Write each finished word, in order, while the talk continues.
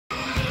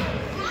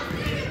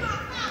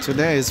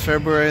Today is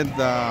February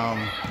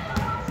the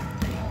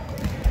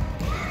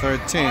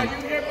 13th,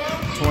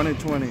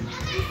 2020,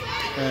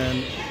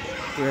 and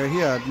we're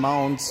here at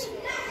Mount's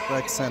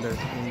Rec Center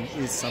in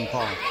East St.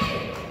 Paul.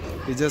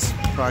 We're just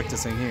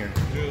practicing here.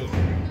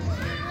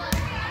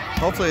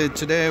 Hopefully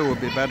today will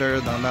be better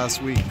than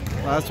last week.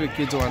 Last week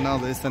kids were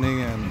not listening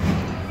and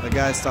the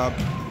guy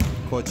stopped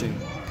coaching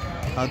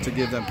how to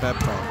give them pep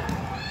talk.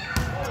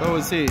 So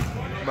we'll see,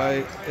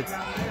 but it's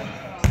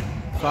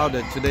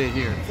clouded today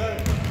here.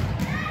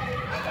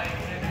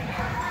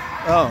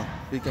 Oh,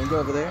 we can go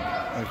over there?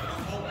 Okay.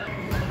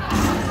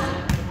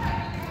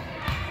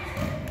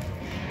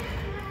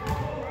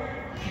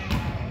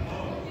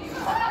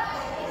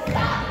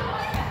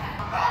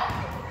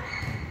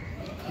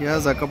 He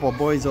has a couple of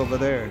boys over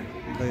there.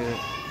 They're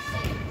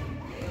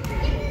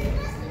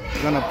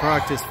gonna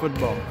practice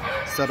football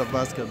instead of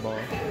basketball.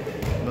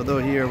 Although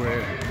here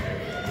we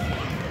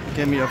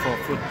came here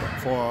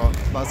for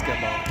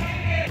basketball.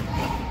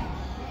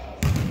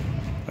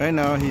 Right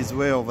now he's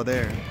way over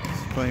there.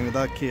 He's playing with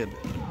that kid.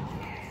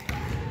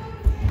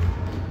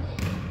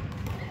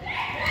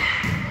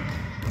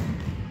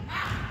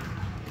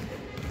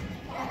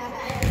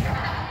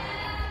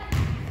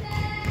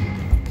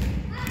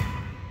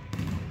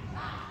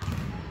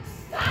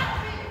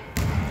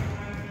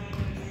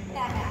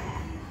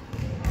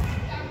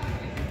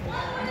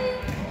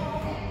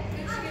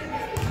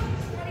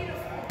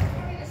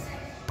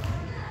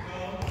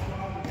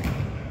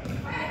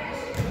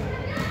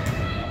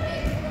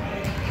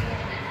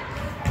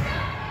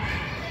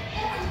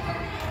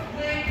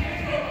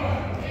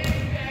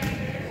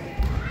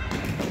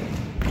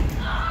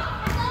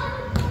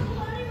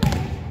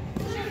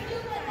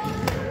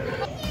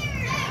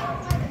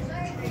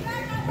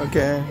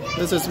 Okay,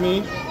 this is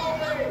me.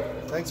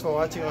 Thanks for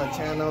watching our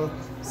channel.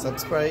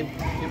 Subscribe,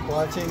 keep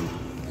watching.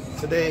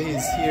 Today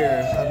he's here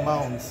at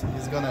Mounts.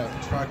 He's gonna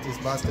practice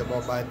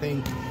basketball, but I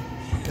think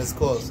it's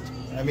closed.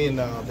 I mean,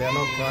 they're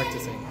not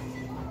practicing.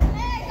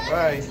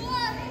 Alright.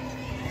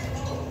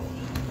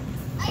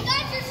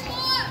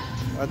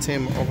 That's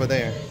him over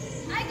there.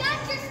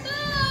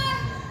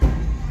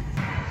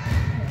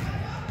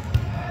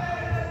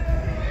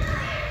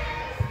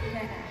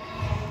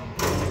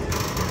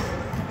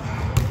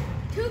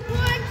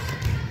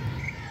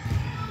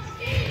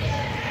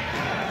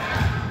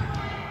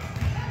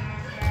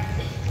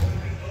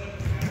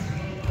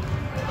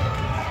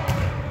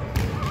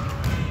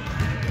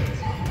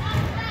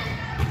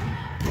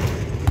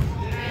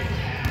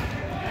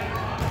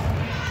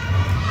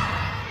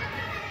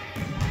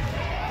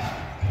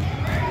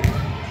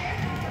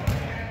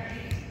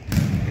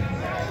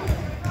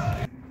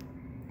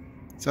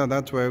 So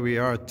that's where we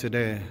are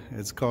today.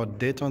 It's called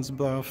Dayton's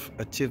Bluff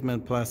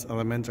Achievement Plus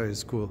Elementary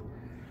School.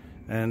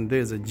 And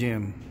there's a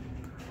gym.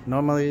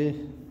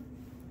 Normally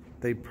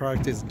they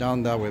practice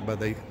down that way, but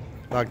they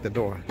lock the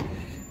door.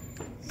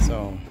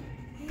 So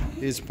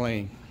he's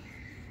playing.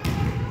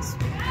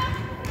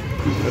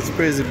 It's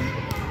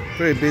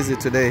pretty busy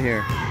today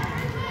here.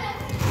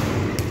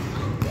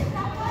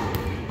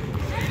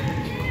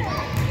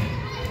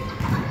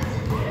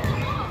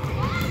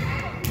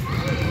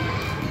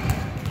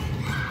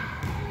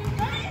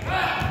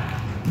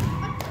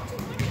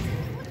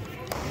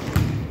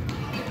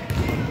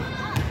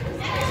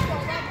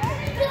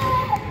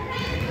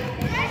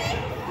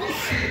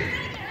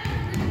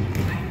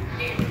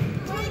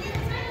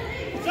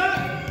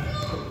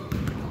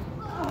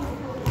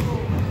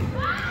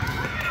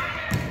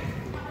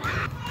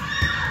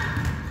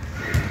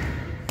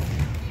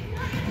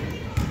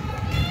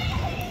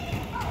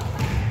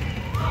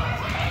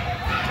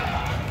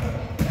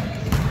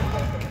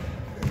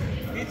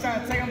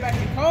 Trying to take him back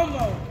to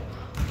Congo.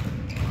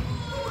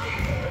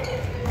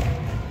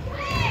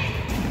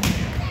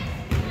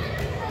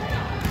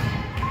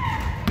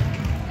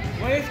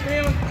 What is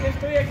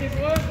three against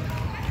what?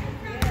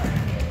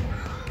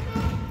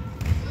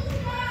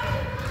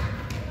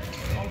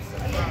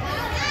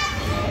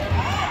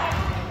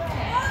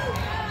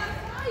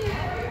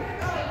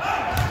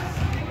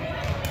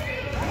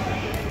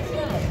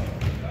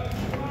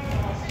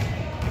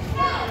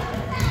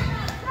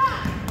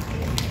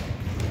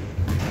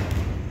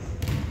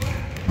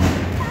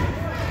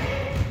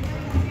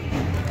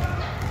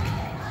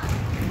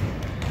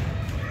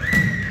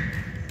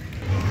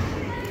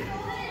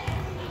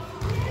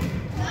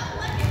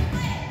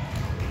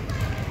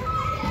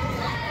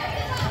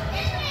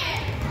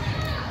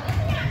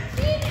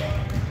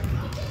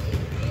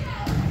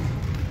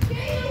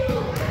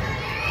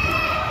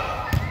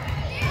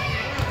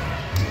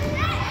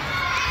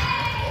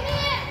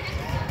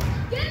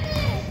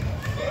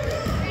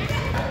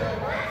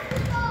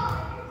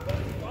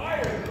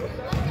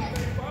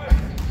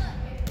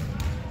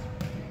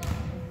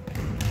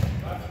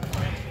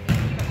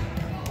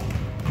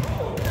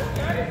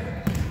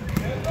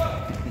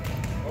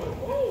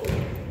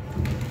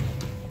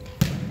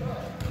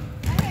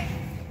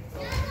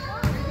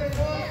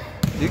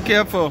 Be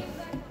careful.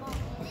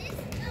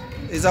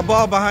 There's a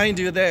ball behind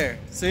you there.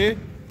 See?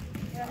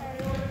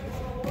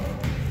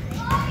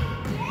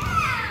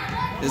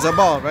 There's a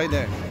ball right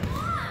there.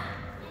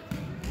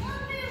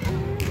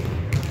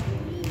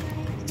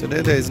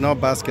 Today there is no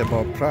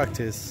basketball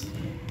practice.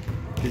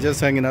 He's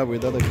just hanging out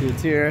with other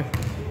kids here.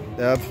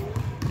 They have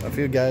a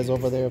few guys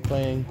over there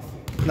playing.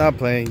 Not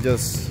playing,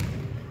 just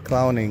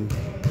clowning.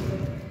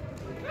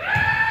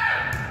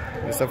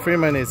 Mr.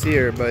 Freeman is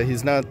here, but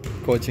he's not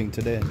coaching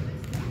today.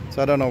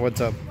 So I don't know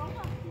what's up.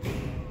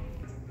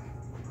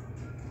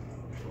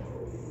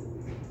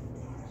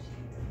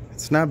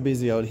 It's not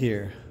busy out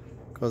here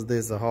because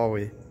there's a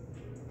hallway.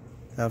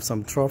 I have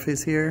some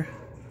trophies here.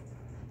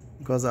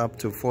 Goes up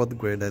to 4th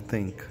grade, I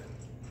think,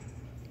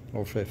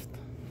 or 5th.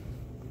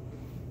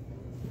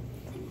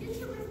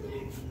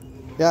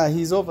 Yeah,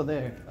 he's over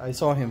there. I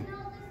saw him.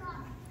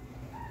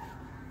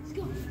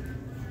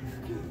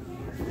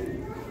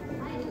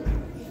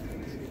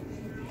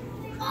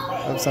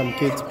 I have some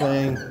kids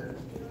playing,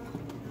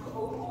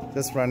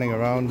 just running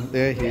around.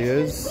 There he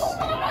is.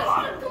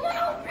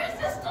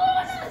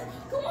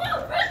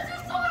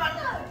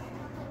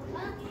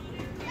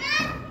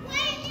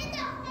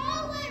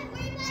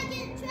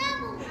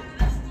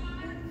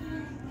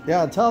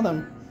 Yeah, tell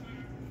them.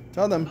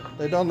 Tell them.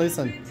 They don't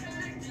listen.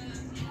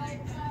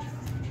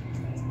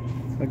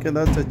 Okay,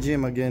 that's a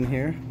gym again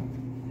here.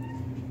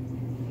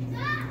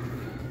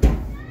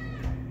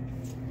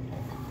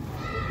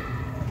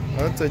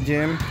 That's a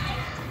gym.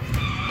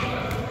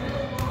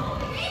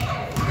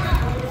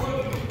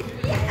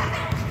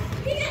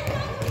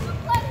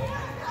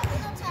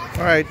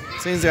 Alright,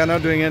 since they are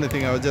not doing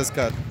anything, I will just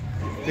cut.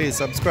 Please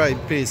subscribe,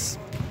 please.